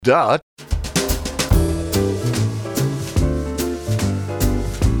Duh.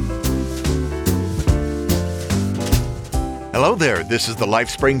 Hello there, this is the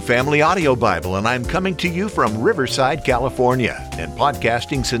LifeSpring Family Audio Bible, and I'm coming to you from Riverside, California. And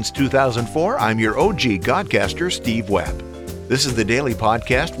podcasting since 2004, I'm your OG Godcaster, Steve Webb. This is the daily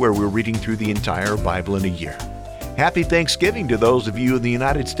podcast where we're reading through the entire Bible in a year. Happy Thanksgiving to those of you in the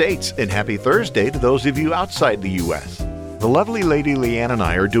United States, and happy Thursday to those of you outside the U.S. The lovely lady Leanne and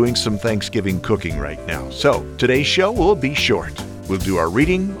I are doing some Thanksgiving cooking right now, so today's show will be short. We'll do our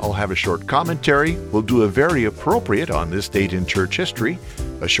reading, I'll have a short commentary, we'll do a very appropriate on this date in church history,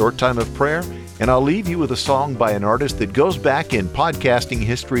 a short time of prayer, and I'll leave you with a song by an artist that goes back in podcasting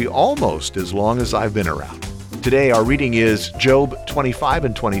history almost as long as I've been around. Today our reading is Job 25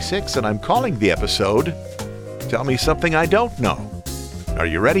 and 26, and I'm calling the episode, Tell Me Something I Don't Know. Are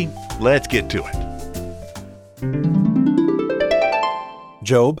you ready? Let's get to it.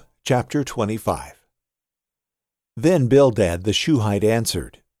 Job chapter 25. Then Bildad the Shuhite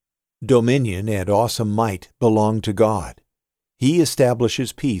answered, Dominion and awesome might belong to God. He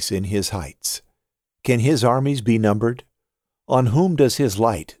establishes peace in his heights. Can his armies be numbered? On whom does his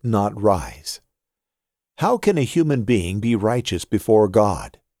light not rise? How can a human being be righteous before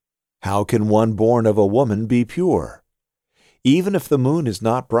God? How can one born of a woman be pure? Even if the moon is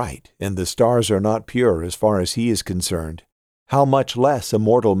not bright and the stars are not pure as far as he is concerned, how much less a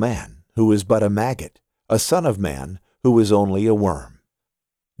mortal man, who is but a maggot, a son of man, who is only a worm.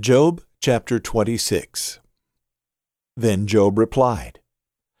 Job chapter 26. Then Job replied,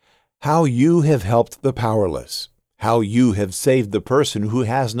 How you have helped the powerless, how you have saved the person who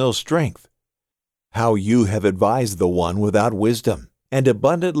has no strength, how you have advised the one without wisdom, and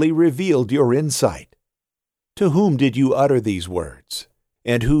abundantly revealed your insight. To whom did you utter these words,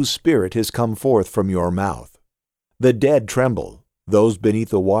 and whose spirit has come forth from your mouth? The dead tremble, those beneath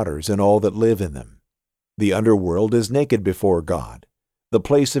the waters and all that live in them. The underworld is naked before God. The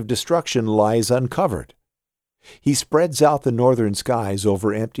place of destruction lies uncovered. He spreads out the northern skies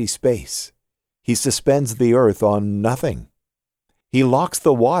over empty space. He suspends the earth on nothing. He locks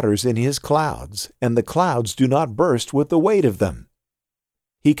the waters in his clouds, and the clouds do not burst with the weight of them.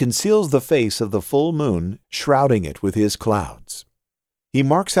 He conceals the face of the full moon, shrouding it with his clouds. He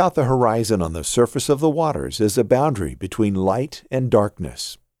marks out the horizon on the surface of the waters as a boundary between light and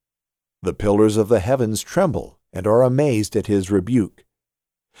darkness. The pillars of the heavens tremble and are amazed at his rebuke.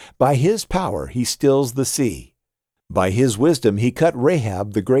 By his power he stills the sea. By his wisdom he cut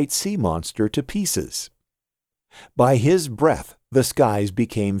Rahab the great sea monster to pieces. By his breath the skies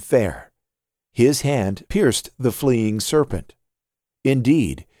became fair. His hand pierced the fleeing serpent.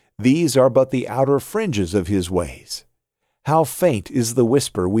 Indeed, these are but the outer fringes of his ways. How faint is the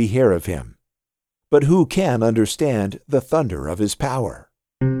whisper we hear of him. But who can understand the thunder of his power?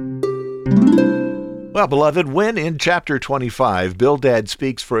 Well, beloved, when in chapter 25 Bildad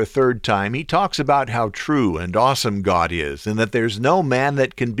speaks for a third time, he talks about how true and awesome God is, and that there's no man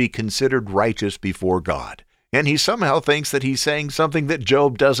that can be considered righteous before God. And he somehow thinks that he's saying something that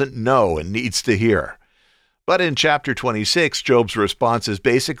Job doesn't know and needs to hear. But in chapter 26, Job's response is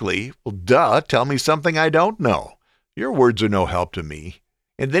basically, well, duh, tell me something I don't know. Your words are no help to me.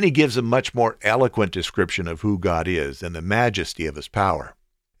 And then he gives a much more eloquent description of who God is and the majesty of his power.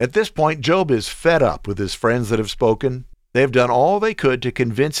 At this point, Job is fed up with his friends that have spoken. They've done all they could to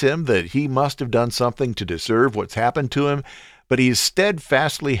convince him that he must have done something to deserve what's happened to him, but he is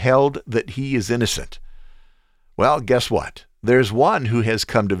steadfastly held that he is innocent. Well, guess what? There's one who has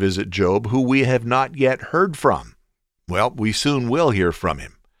come to visit Job who we have not yet heard from. Well, we soon will hear from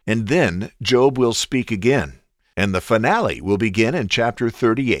him. And then Job will speak again. And the finale will begin in chapter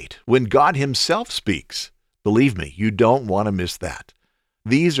 38, when God himself speaks. Believe me, you don't want to miss that.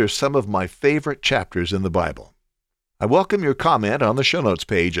 These are some of my favorite chapters in the Bible. I welcome your comment on the show notes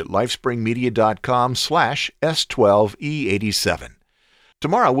page at lifespringmedia.com/S12E87.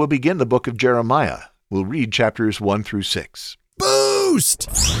 Tomorrow we'll begin the book of Jeremiah. We'll read chapters 1 through 6. Boost!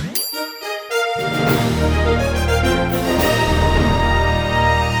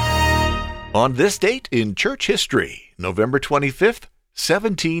 On this date in church history, November 25th,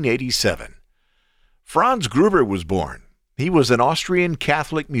 1787, Franz Gruber was born. He was an Austrian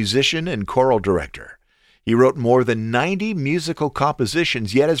Catholic musician and choral director. He wrote more than 90 musical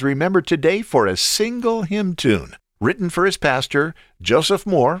compositions, yet is remembered today for a single hymn tune, written for his pastor, Joseph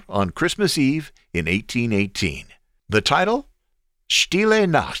Mohr, on Christmas Eve in 1818. The title? Stille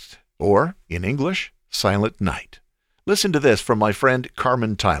Nacht, or, in English, Silent Night. Listen to this from my friend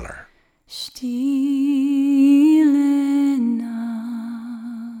Carmen Tyler. Stille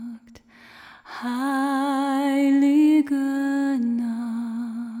Nacht, heilige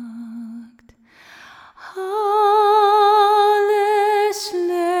Nacht.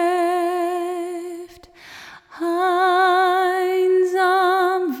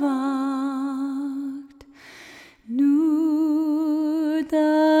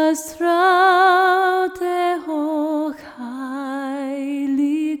 das traute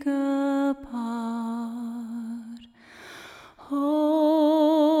hochheilige Paar,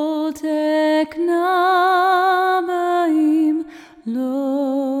 holte Knabe im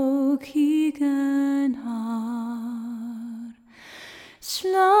lockigen Haar,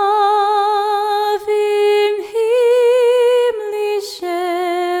 schlaf in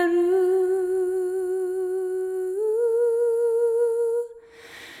himmlischer Ruhe,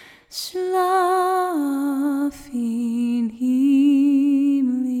 schlaf in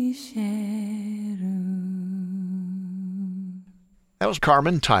himmlischer Ruhe. That was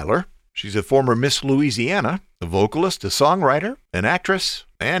Carmen Tyler. She's a former Miss Louisiana, a vocalist, a songwriter, an actress,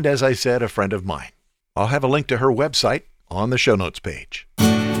 and, as I said, a friend of mine. I'll have a link to her website on the show notes page.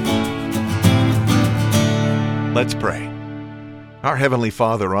 Let's pray. Our Heavenly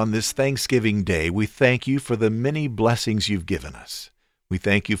Father, on this Thanksgiving Day, we thank you for the many blessings you've given us. We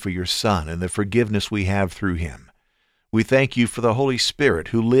thank you for your Son and the forgiveness we have through him. We thank you for the Holy Spirit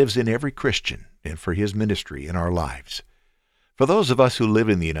who lives in every Christian and for his ministry in our lives. For those of us who live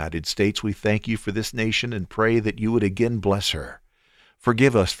in the United States, we thank you for this nation and pray that you would again bless her.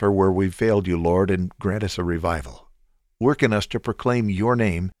 Forgive us for where we've failed you, Lord, and grant us a revival. Work in us to proclaim your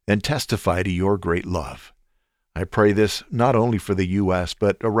name and testify to your great love. I pray this not only for the U.S.,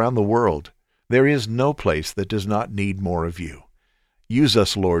 but around the world. There is no place that does not need more of you. Use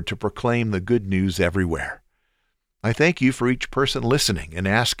us, Lord, to proclaim the good news everywhere. I thank you for each person listening and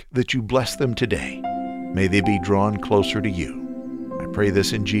ask that you bless them today. May they be drawn closer to you. I pray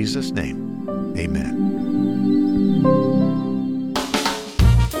this in Jesus' name. Amen.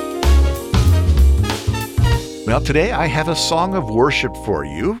 Well, today I have a song of worship for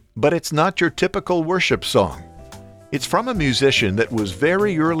you, but it's not your typical worship song. It's from a musician that was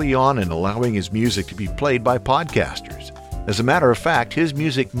very early on in allowing his music to be played by podcasters. As a matter of fact, his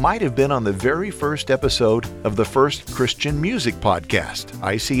music might have been on the very first episode of the first Christian music podcast,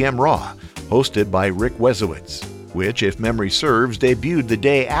 ICM Raw, hosted by Rick Wesowitz, which, if memory serves, debuted the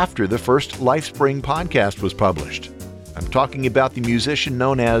day after the first LifeSpring podcast was published. I'm talking about the musician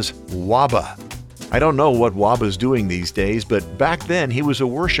known as Waba. I don't know what Waba's doing these days, but back then he was a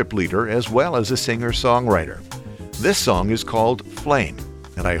worship leader as well as a singer-songwriter. This song is called Flame,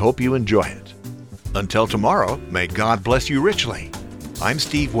 and I hope you enjoy it. Until tomorrow, may God bless you richly. I'm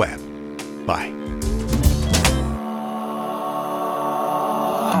Steve Webb. Bye.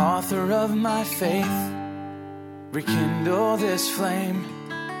 Author of my faith, rekindle this flame.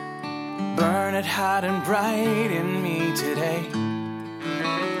 Burn it hot and bright in me today.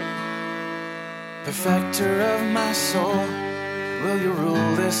 Perfecter of my soul, will you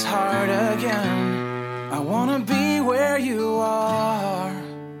rule this heart again? I wanna be where you are.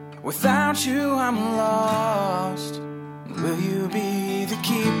 Without you I'm lost. Will you be the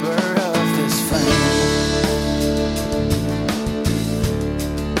keeper of this flame?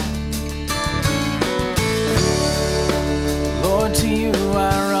 Lord, to you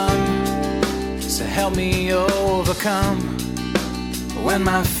I run, so help me overcome when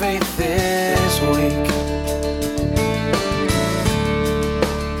my faith is weak.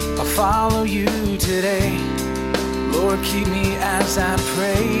 I'll follow you today. Lord, keep me as I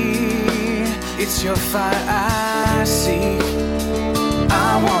pray. It's your fire I seek.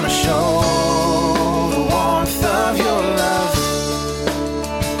 I want to show the warmth of your love,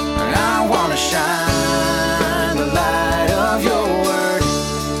 and I want to shine the light of your word.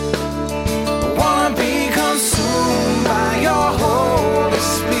 I want to be consumed by your Holy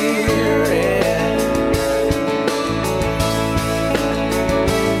Spirit.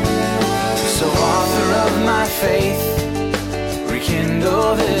 So author of my faith,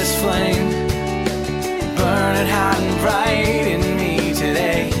 rekindle this flame. Burn it hot and bright in me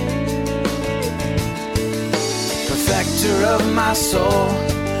today. Perfecter of my soul,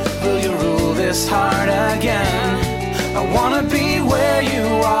 will you rule this heart again? I wanna be where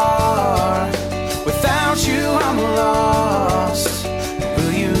you are. Without you I'm lost.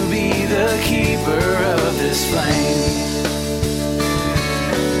 Will you be the keeper of this flame?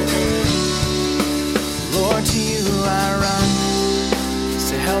 Lord, to you I run,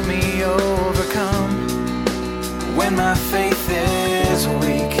 so help me overcome when my faith is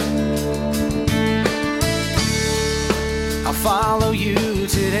weak. I'll follow you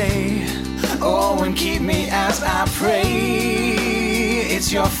today. Oh, and keep me as I pray.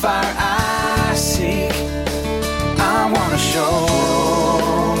 It's your fire I seek. I want to show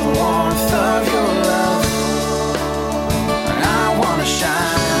the warmth of your love, and I want to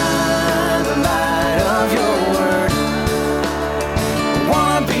shine the light of your word. I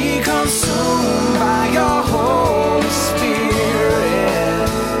want to be consumed by your Holy Spirit.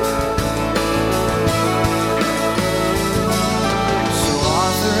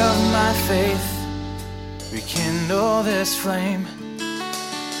 this flame.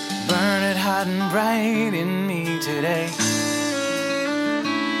 Burn it hot and bright in me today.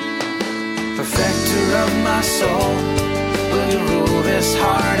 Perfecter of my soul, will you rule this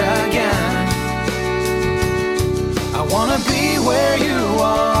heart again? I wanna be where you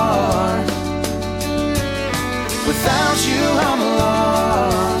are. Without you I'm alone.